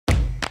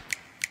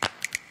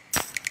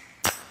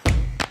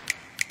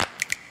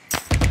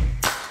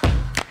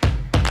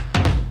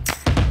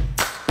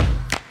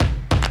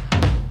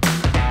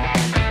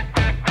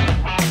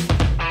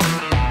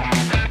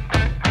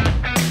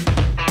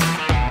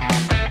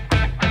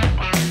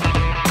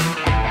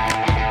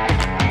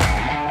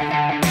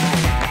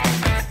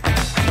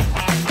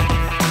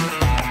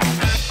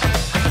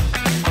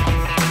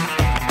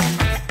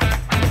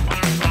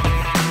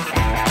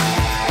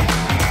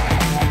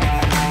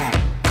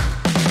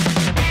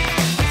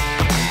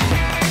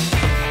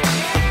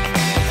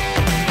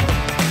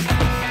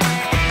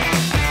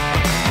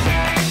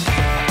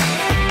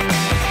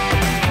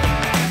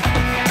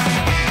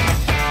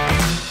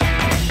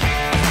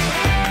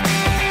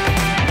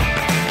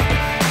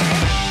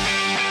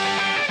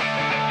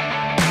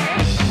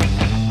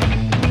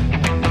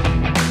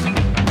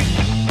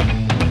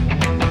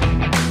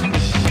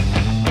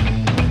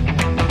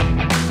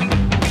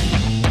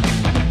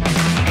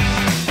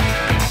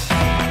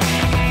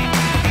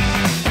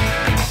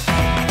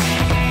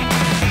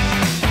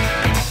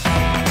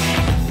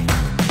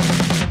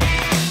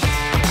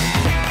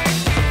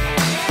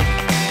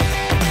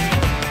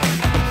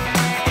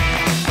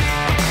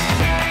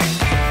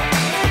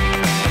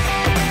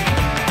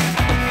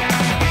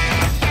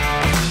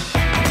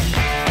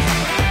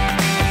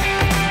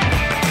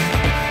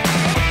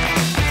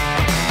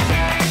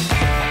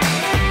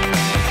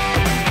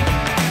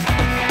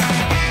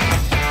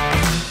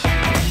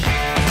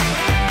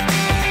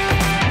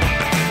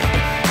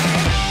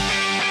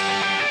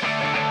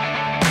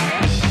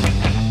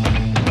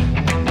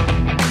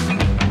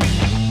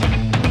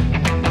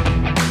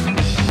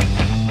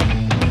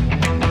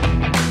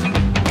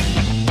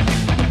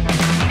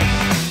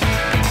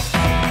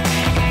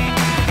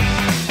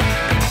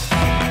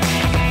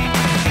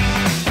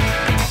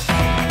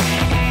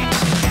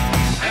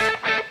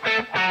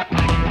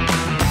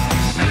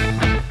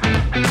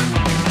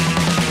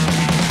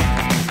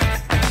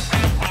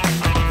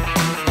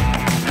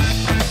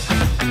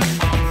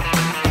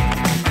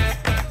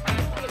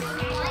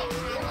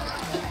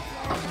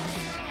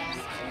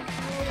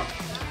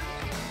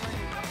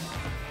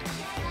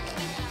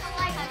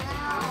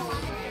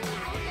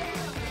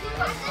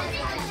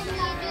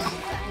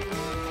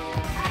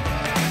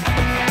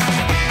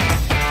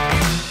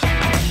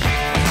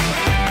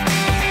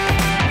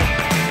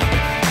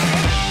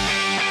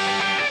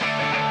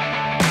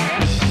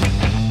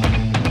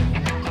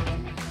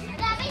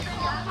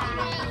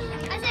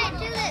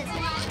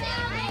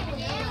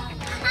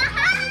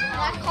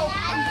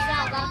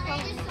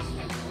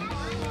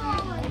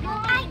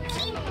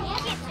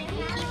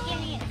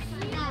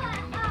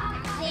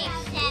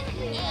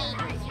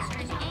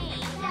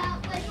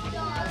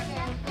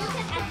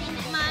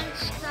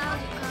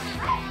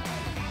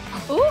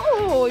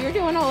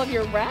all of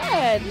your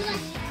red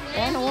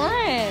and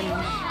orange.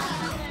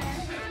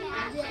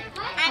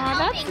 Oh,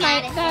 that's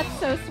nice. That's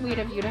so sweet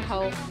of you to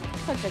help.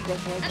 Such a good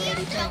boy,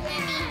 Brady.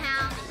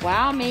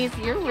 Wow,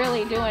 Maisie, you're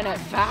really doing it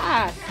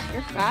fast.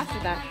 You're fast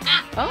at that.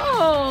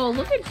 Oh,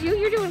 look at you.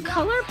 You're doing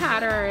color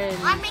patterns.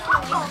 I'm making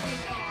colors.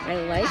 I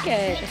like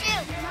it.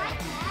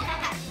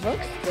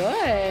 Looks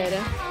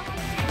good.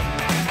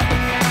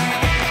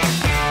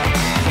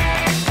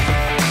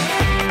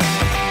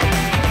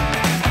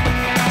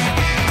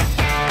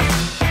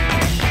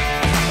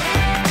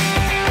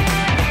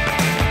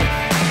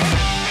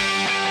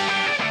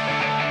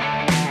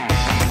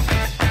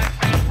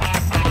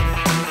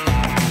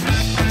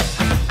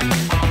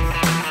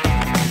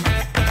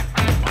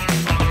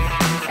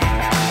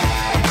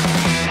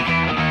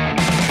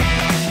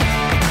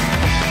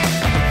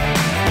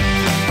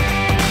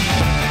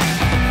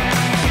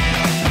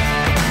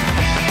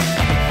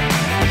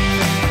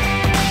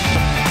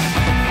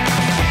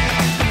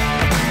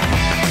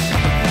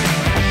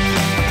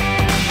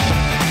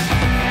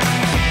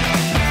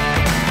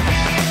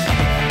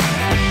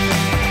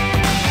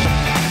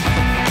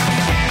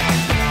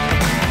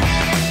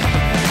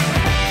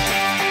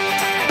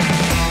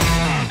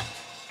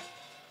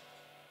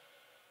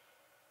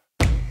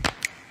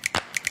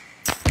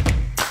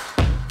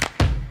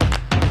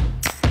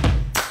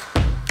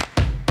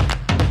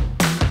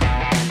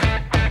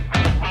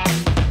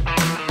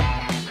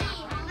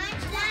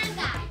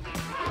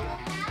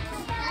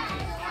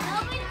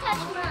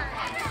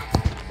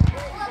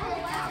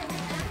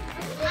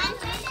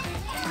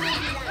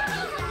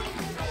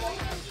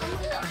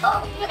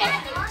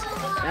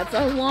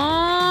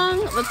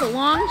 That's a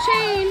long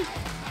chain.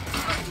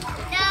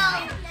 No,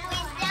 we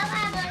still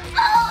have a...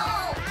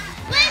 Oh!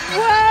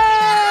 Whoa!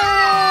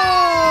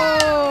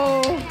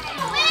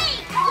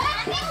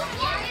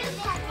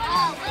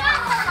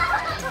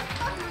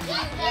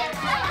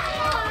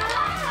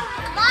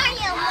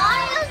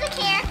 Mario's a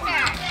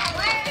character.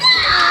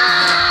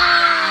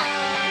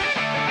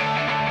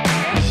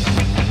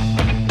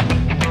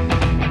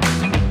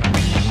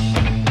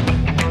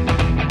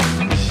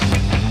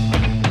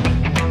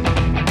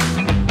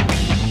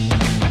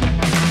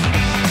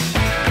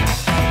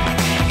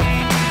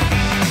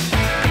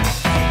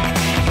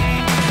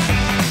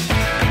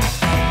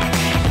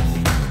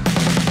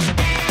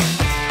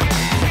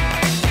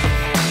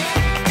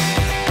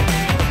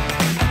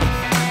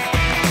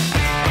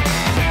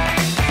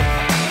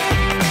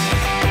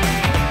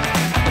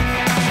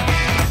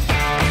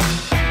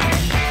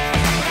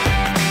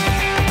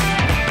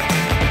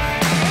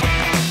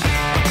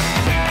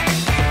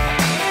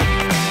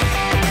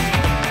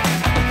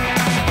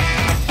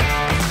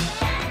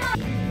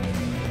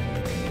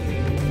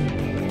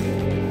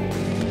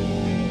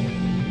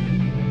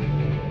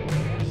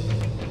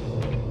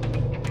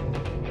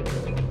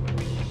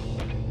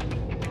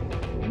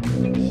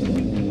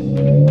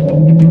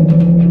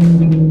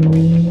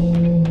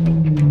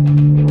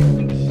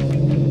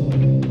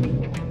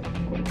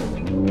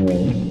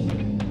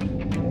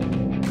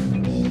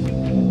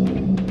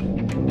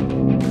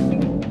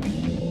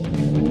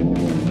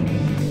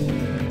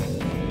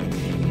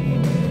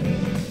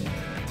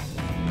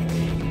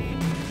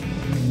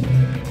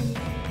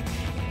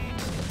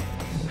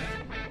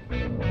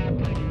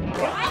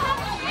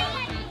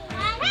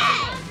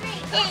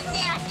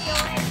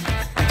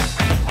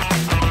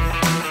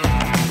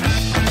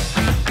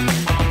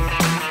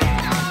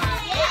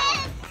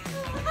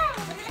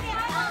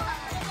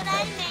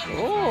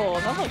 Oh,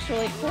 that looks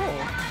really cool.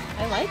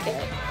 I like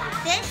it.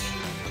 This?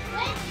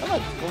 That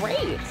looks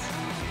great.